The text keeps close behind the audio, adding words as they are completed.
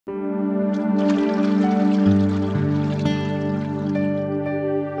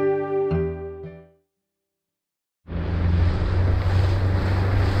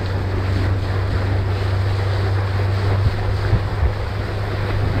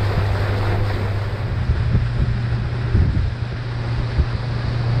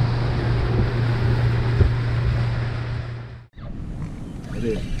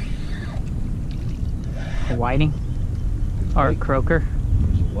A whiting? Or a croaker?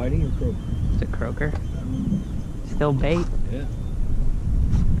 Is it whiting or croaker? It's a croaker. Still bait? Yeah.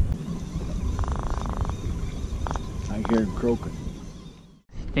 I hear him croaking.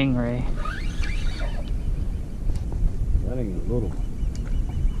 Stingray. That ain't a little one.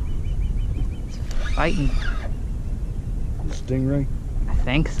 It's fighting. The stingray? I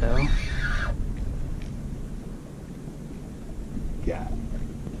think so. Got it.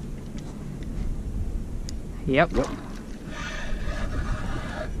 Yep. Yep.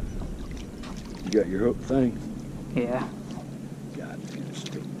 You got your hook thing? Yeah. Goddamn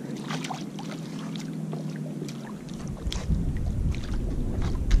stingray.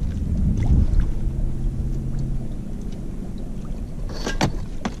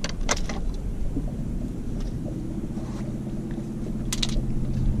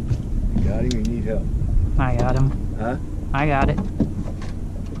 You got him or you need help? I got him. Huh? I got it.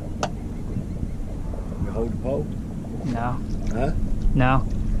 You hold the pole? No. Huh? No.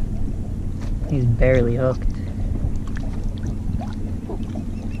 He's barely hooked.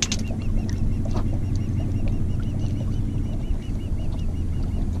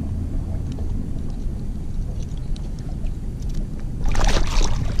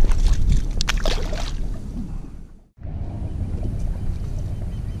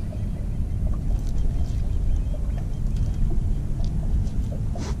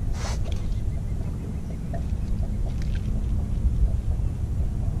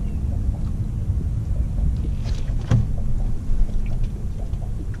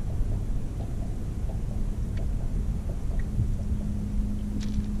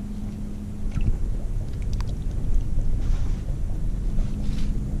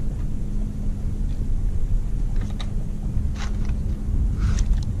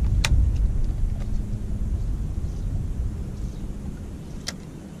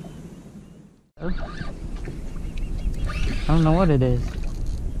 I don't know what it is.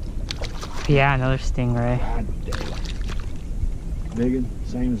 Yeah, another stingray. God damn. Big one,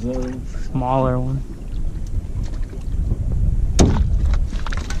 same as the other one. Smaller one.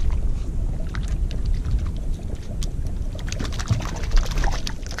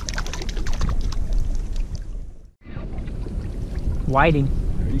 Whiting.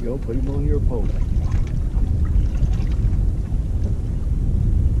 There you go, put him on your pole.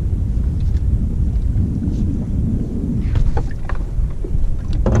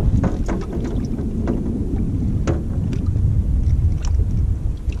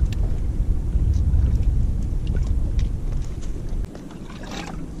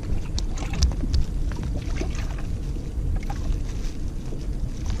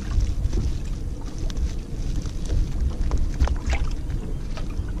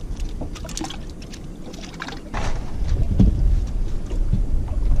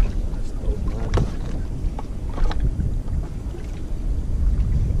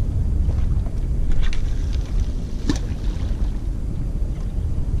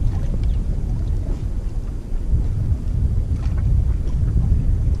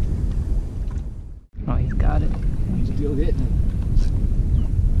 Oh, he's got it. He's still hitting it.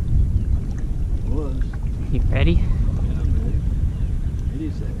 Was. You ready? Yeah, I'm ready. Hit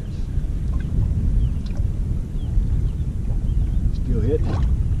his ass. Still hitting it.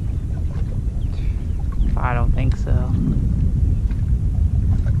 I don't think so.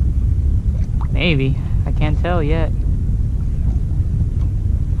 Maybe. I can't tell yet.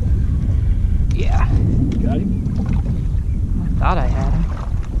 Yeah. Got him? I thought I had him.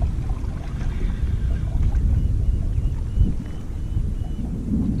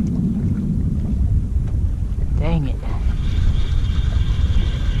 Dang it.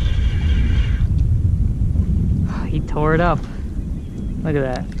 He tore it up. Look at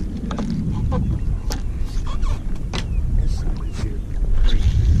that. This son of a shit.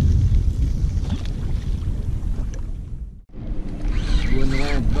 You wouldn't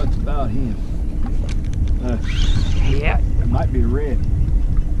land butts about him. Yeah. It might be red.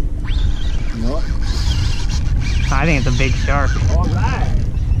 You know what? I think it's a big shark. All right.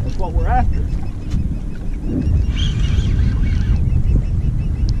 That's what we're after.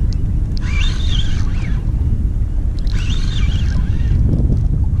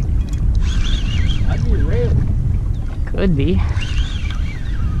 That'd be red. Could be.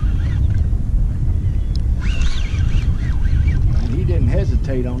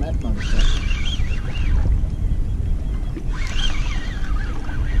 meditate on that motherfucker.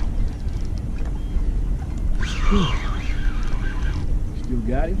 Still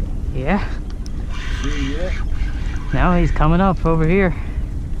got him? Yeah. See him yet? Now he's coming up over here.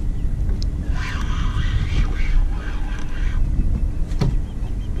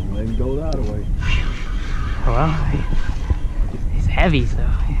 Don't let him go the other way. Well, he's heavy, so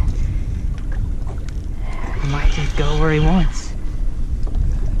he might just go where he wants.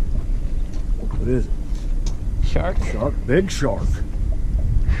 What is it? Shark? Shark? Big shark.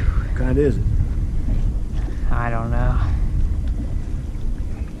 What kind is it? I don't know.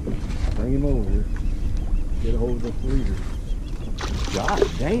 Bring him over here. Get a hold of the leader. God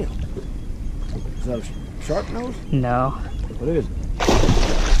damn. Is that a shark nose? No. What is it?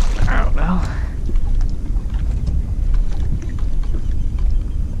 I don't know.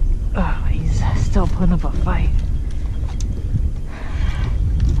 Oh, he's still putting up a fight.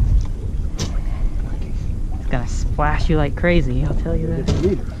 He's gonna splash you like crazy, I'll tell you Get that. the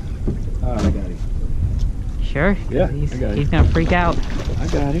leader. All right, I got him. Sure? Yeah, He's I got him. gonna freak out. I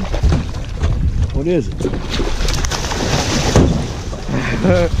got him. What is it?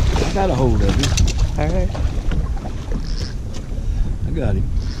 I got a hold of him. Alright. I got him.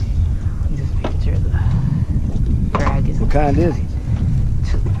 Just making sure the drag is. What kind is he?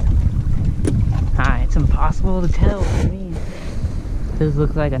 It's impossible to tell. What do you mean? This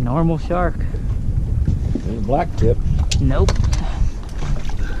looks like a normal shark. There's a black tip. Nope.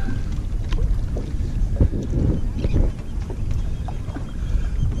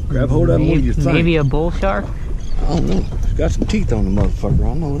 Grab hold of him. What do you think? Maybe a bull shark? I don't know. He's got some teeth on the motherfucker.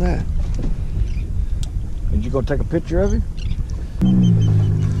 I know that. Did you go take a picture of him?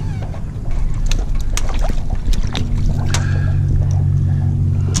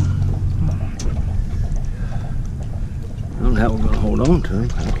 I don't know how we're gonna hold on to him.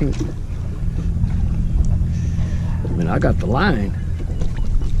 I can't. I mean, I got the line.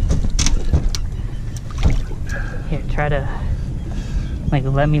 Here, try to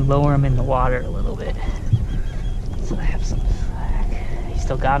let me lower him in the water a little bit. So I have some slack. You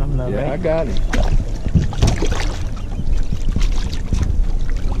still got him though, Yeah, right? I got him.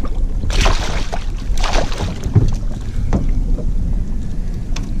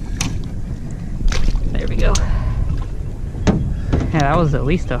 There we go. Yeah, that was at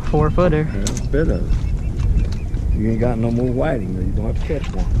least a 4-footer. Yeah, a bit of it. You ain't got no more whiting, though. You're gonna have to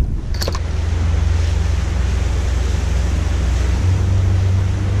catch one.